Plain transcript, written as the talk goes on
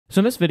So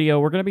in this video,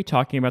 we're going to be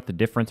talking about the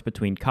difference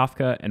between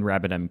Kafka and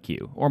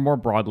RabbitMQ, or more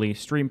broadly,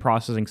 stream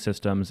processing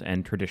systems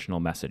and traditional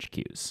message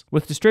queues.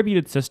 With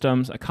distributed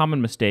systems, a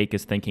common mistake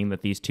is thinking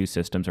that these two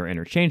systems are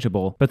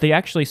interchangeable, but they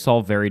actually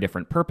solve very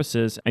different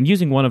purposes, and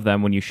using one of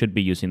them when you should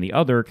be using the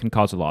other can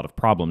cause a lot of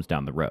problems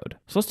down the road.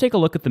 So let's take a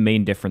look at the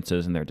main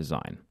differences in their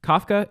design.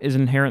 Kafka is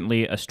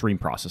inherently a stream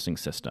processing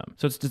system,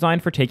 so it's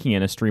designed for taking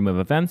in a stream of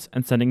events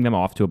and sending them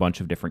off to a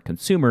bunch of different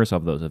consumers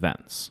of those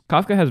events.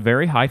 Kafka has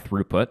very high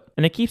throughput,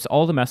 and it keeps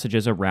all the messages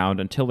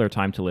around until their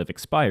time to live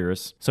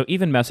expires, so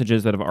even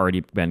messages that have already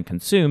been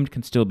consumed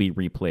can still be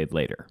replayed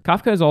later.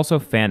 Kafka is also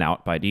fan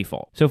out by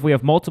default, so if we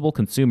have multiple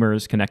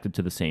consumers connected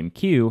to the same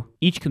queue,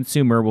 each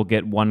consumer will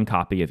get one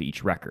copy of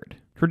each record.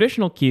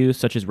 Traditional queues,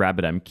 such as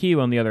RabbitMQ,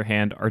 on the other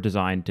hand, are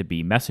designed to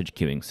be message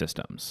queuing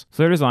systems.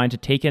 So they're designed to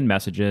take in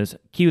messages,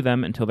 queue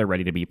them until they're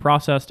ready to be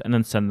processed, and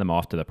then send them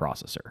off to the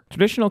processor.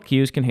 Traditional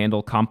queues can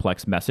handle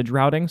complex message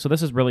routing, so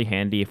this is really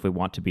handy if we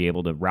want to be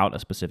able to route a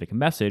specific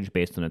message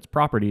based on its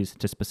properties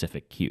to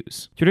specific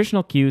queues.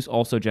 Traditional queues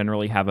also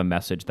generally have a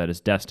message that is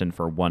destined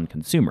for one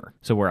consumer.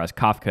 So whereas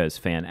Kafka is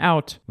fan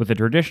out, with a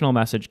traditional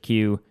message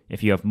queue,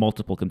 if you have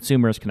multiple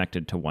consumers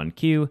connected to one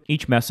queue,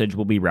 each message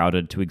will be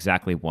routed to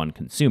exactly one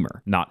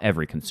consumer, not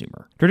every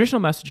consumer. Traditional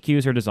message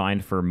queues are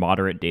designed for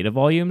moderate data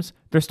volumes.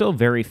 They're still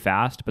very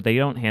fast, but they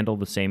don't handle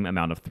the same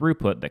amount of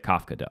throughput that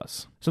Kafka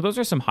does. So those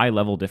are some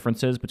high-level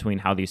differences between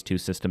how these two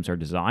systems are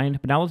designed,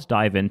 but now let's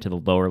dive into the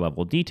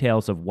lower-level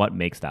details of what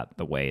makes that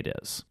the way it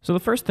is. So the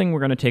first thing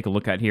we're going to take a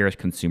look at here is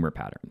consumer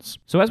patterns.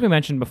 So as we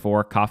mentioned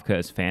before, Kafka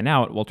is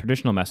fan-out, while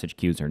traditional message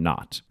queues are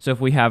not. So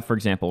if we have, for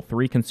example,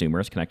 3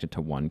 consumers connected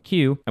to one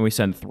queue, and we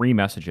send 3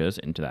 messages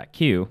into that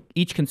queue,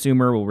 each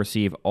consumer will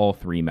receive all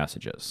 3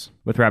 messages.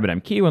 With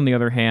RabbitMQ, on the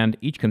other hand,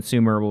 each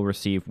consumer will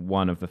receive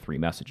one of the 3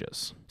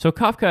 messages. So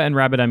Kafka and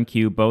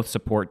RabbitMQ both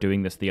support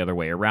doing this the other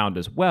way around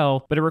as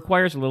well, but it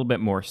requires a little bit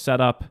more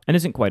setup and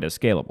isn't quite as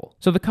scalable.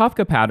 So the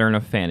Kafka pattern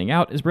of fanning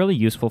out is really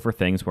useful for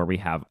things where we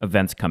have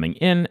events coming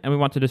in and we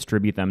want to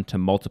distribute them to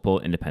multiple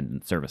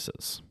independent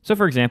services. So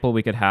for example,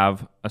 we could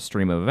have a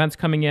stream of events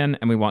coming in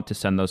and we want to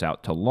send those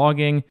out to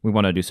logging, we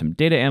want to do some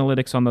data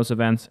analytics on those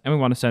events, and we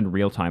want to send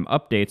real-time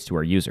updates to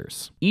our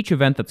users. Each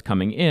event that's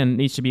coming in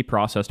needs to be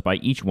processed by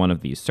each one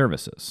of these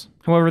services.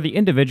 However, the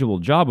individual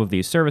job of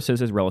these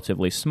services is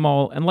relatively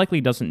small and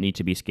likely doesn't need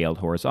to be scaled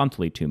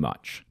horizontally too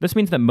much. This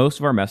means that most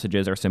of our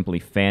messages are simply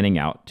fanning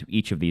out to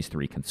each of these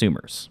 3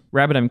 consumers.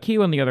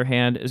 RabbitMQ, on the other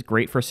hand, is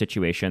great for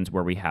situations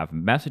where we have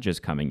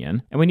messages coming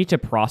in and we need to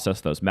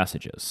process those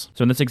messages.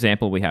 So in this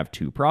example, we have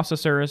 2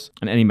 processors,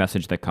 and any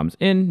message that comes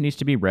in needs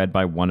to be read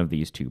by one of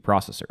these 2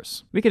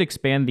 processors. We could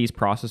expand these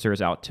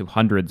processors out to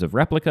hundreds of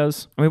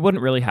replicas, and we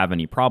wouldn't really have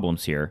any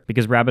problems here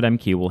because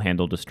RabbitMQ will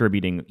handle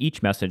distributing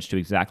each message to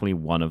exactly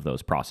one of those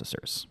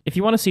processors. If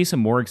you want to see some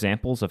more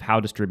examples of how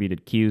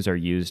distributed queues are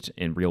used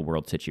in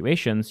real-world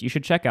situations, you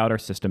should check out our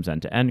Systems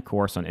End-to-End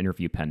course on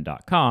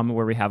interviewpen.com,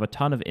 where we have a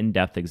ton of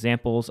in-depth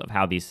examples of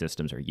how these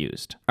systems are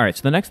used. All right,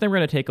 so the next thing we're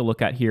going to take a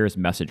look at here is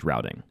message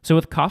routing. So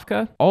with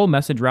Kafka, all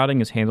message routing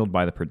is handled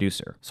by the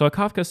producer. So a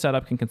Kafka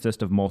setup can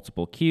consist of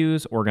multiple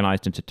queues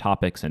organized into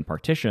topics and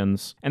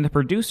partitions, and the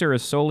producer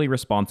is solely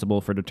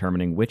responsible for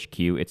determining which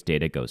queue its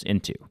data goes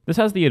into. This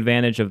has the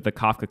advantage of the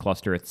Kafka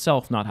cluster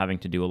itself not having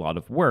to do a lot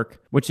of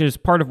work, which is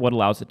part of what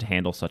allows it to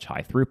handle such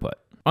high throughput.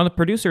 On the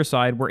producer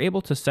side, we're able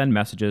to send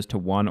messages to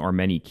one or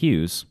many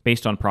queues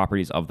based on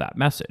properties of that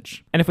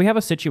message. And if we have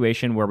a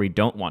situation where we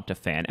don't want to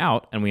fan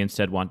out and we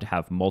instead want to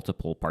have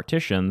multiple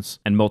partitions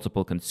and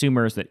multiple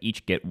consumers that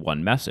each get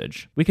one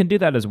message, we can do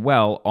that as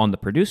well on the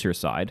producer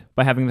side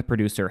by having the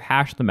producer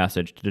hash the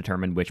message to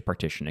determine which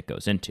partition it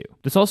goes into.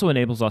 This also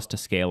enables us to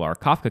scale our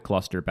Kafka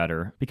cluster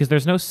better because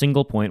there's no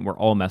single point where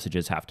all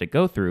messages have to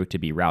go through to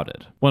be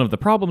routed. One of the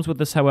problems with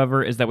this,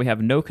 however, is that we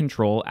have no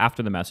control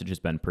after the message has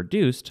been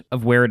produced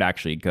of where it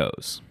actually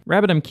goes.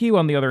 RabbitMQ,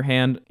 on the other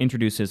hand,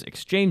 introduces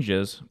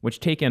exchanges,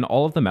 which take in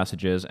all of the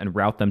messages and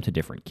route them to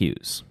different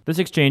queues. This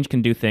exchange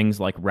can do things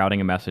like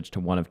routing a message to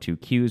one of 2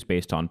 queues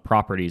based on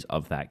properties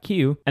of that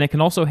queue, and it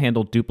can also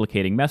handle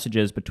duplicating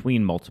messages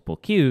between multiple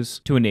queues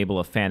to enable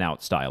a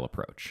fan-out style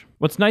approach.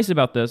 What's nice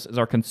about this is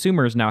our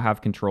consumers now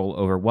have control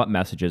over what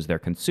messages they're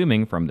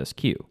consuming from this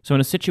queue. So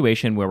in a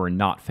situation where we're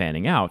not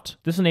fanning out,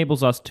 this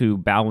enables us to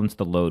balance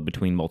the load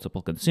between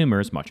multiple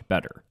consumers much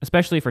better,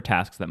 especially for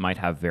tasks that might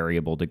have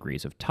variable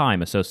degrees of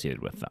time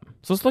associated with them.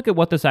 So let's look at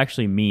what this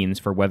actually means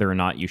for whether or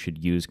not you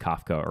should use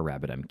Kafka or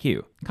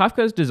RabbitMQ.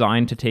 Kafka is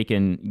designed to take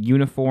in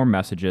uniform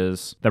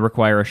messages that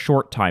require a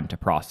short time to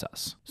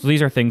process. So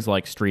these are things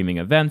like streaming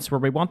events where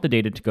we want the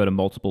data to go to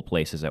multiple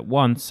places at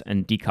once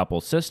and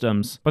decouple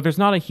systems, but there's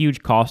not a huge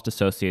cost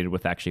associated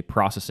with actually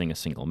processing a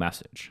single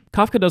message.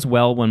 Kafka does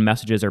well when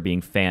messages are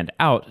being fanned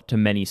out to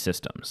many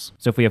systems.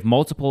 So if we have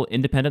multiple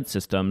independent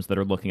systems that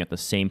are looking at the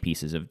same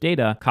pieces of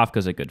data,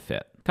 Kafka's a good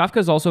fit. Kafka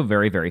is also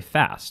very, very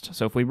fast,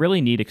 so if we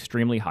really need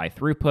extremely high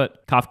throughput,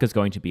 Kafka is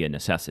going to be a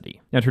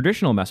necessity. Now,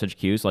 traditional message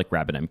queues like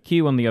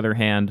RabbitMQ, on the other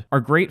hand,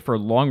 are great for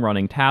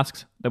long-running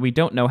tasks that we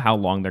don't know how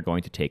long they're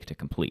going to take to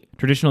complete.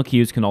 Traditional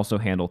queues can also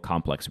handle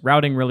complex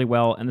routing really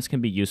well, and this can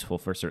be useful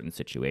for certain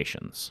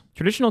situations.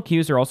 Traditional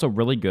queues are also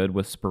really good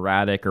with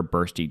sporadic or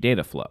bursty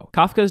data flow.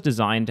 Kafka is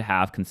designed to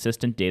have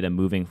consistent data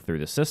moving through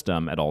the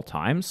system at all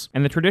times,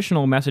 and the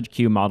traditional message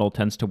queue model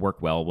tends to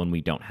work well when we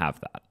don't have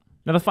that.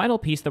 Now, the final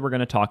piece that we're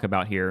going to talk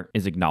about here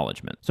is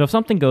acknowledgement. So if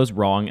something goes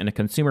wrong and a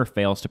consumer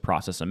fails to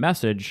process a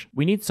message,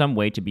 we need some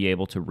way to be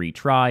able to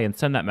retry and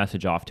send that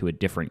message off to a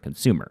different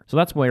consumer. So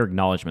that's where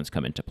acknowledgements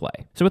come into play.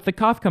 So with the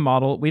Kafka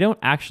model, we don't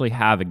actually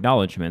have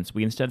acknowledgements,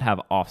 we instead have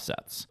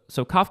offsets.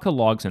 So Kafka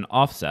logs an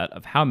offset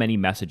of how many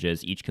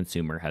messages each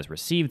consumer has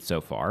received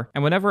so far,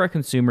 and whenever a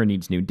consumer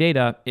needs new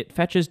data, it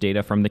fetches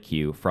data from the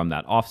queue from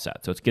that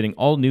offset. So it's getting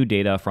all new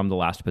data from the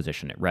last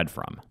position it read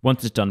from.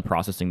 Once it's done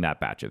processing that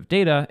batch of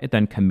data, it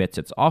then commits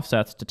its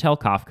offsets to tell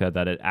Kafka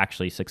that it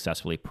actually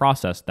successfully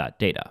processed that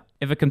data.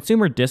 If a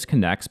consumer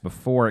disconnects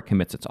before it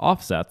commits its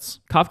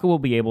offsets, Kafka will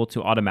be able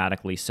to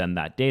automatically send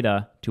that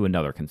data to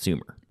another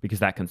consumer, because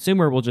that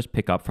consumer will just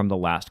pick up from the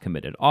last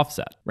committed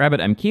offset.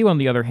 RabbitMQ, on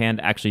the other hand,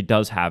 actually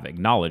does have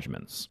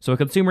acknowledgements. So a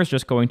consumer is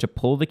just going to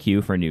pull the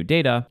queue for new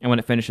data, and when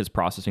it finishes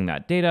processing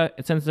that data,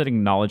 it sends an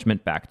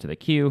acknowledgement back to the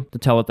queue to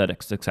tell it that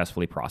it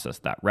successfully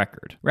processed that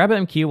record.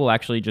 RabbitMQ will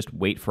actually just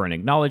wait for an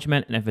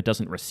acknowledgement, and if it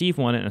doesn't receive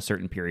one in a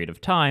certain period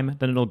of time,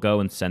 then it'll go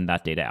and send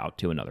that data out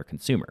to another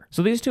consumer.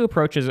 So these two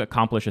approaches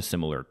accomplish a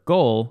similar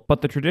goal,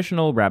 but the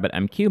traditional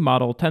RabbitMQ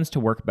model tends to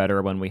work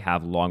better when we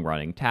have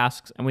long-running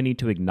tasks and we need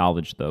to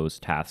acknowledge those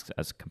tasks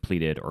as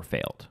completed or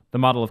failed. The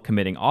model of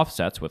committing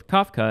offsets with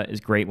Kafka is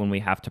great when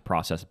we have to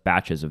process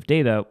batches of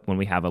data when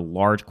we have a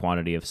large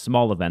quantity of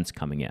small events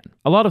coming in.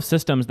 A lot of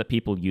systems that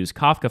people use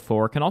Kafka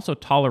for can also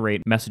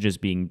tolerate messages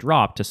being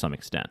dropped to some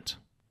extent.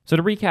 So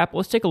to recap,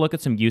 let's take a look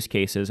at some use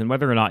cases and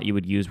whether or not you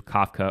would use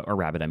Kafka or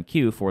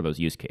RabbitMQ for those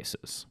use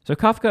cases. So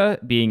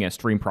Kafka, being a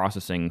stream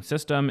processing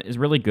system, is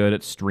really good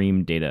at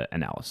stream data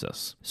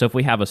analysis. So if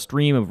we have a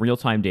stream of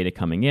real-time data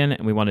coming in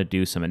and we want to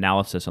do some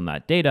analysis on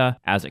that data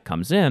as it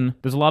comes in,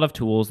 there's a lot of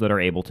tools that are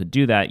able to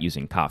do that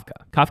using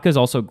Kafka. Kafka is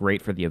also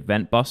great for the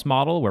event bus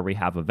model, where we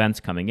have events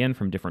coming in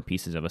from different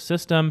pieces of a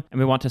system, and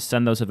we want to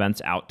send those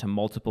events out to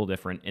multiple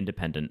different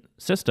independent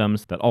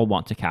systems that all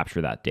want to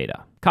capture that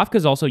data. Kafka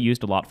is also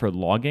used a lot for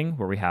logging,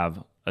 where we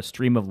have a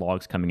stream of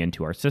logs coming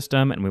into our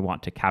system and we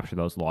want to capture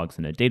those logs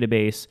in a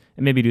database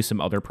and maybe do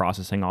some other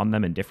processing on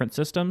them in different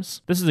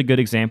systems. This is a good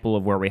example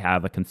of where we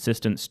have a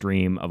consistent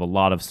stream of a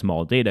lot of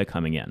small data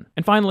coming in.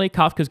 And finally,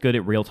 Kafka is good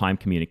at real-time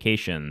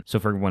communication, so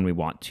for when we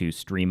want to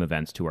stream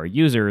events to our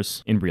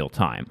users in real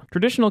time.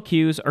 Traditional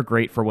queues are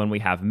great for when we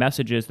have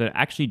messages that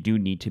actually do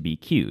need to be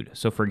queued.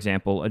 So for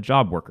example, a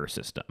job worker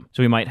system.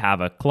 So we might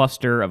have a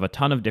cluster of a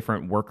ton of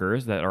different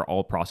workers that are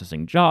all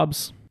processing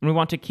jobs, and we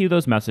want to queue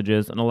those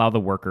messages and allow the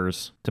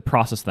workers to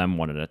process them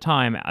one at a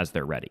time as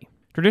they're ready.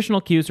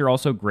 Traditional queues are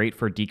also great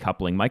for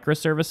decoupling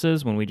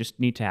microservices when we just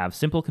need to have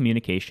simple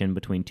communication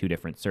between two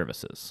different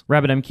services.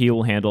 RabbitMQ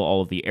will handle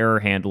all of the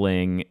error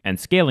handling and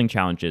scaling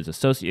challenges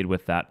associated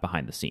with that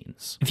behind the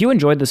scenes. If you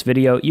enjoyed this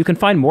video, you can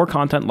find more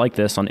content like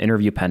this on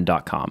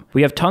interviewpen.com.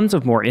 We have tons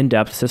of more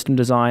in-depth system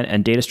design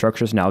and data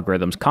structures and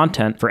algorithms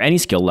content for any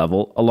skill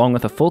level, along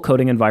with a full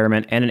coding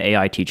environment and an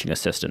AI teaching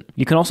assistant.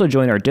 You can also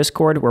join our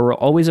Discord, where we're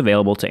always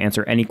available to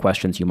answer any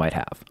questions you might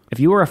have. If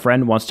you or a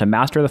friend wants to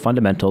master the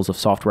fundamentals of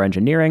software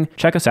engineering,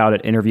 check us out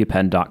at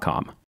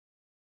interviewpen.com.